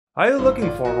Are you looking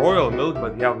for royal milk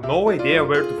but you have no idea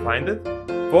where to find it?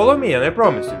 Follow me and I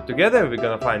promise you, together we're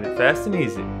gonna find it fast and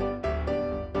easy.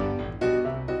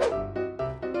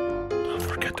 Don't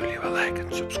forget to leave a like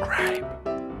and subscribe.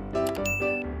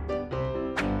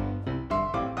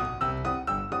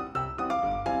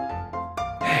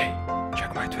 Hey,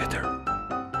 check my Twitter.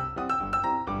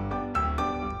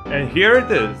 And here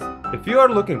it is. If you are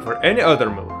looking for any other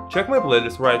milk, check my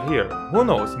playlist right here. Who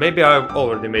knows, maybe I've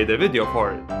already made a video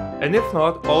for it. And if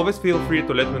not, always feel free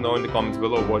to let me know in the comments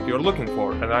below what you're looking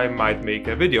for and I might make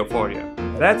a video for you.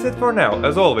 That's it for now.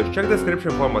 As always, check the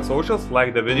description for my socials,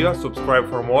 like the video, subscribe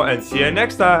for more and see you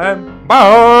next time.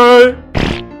 Bye!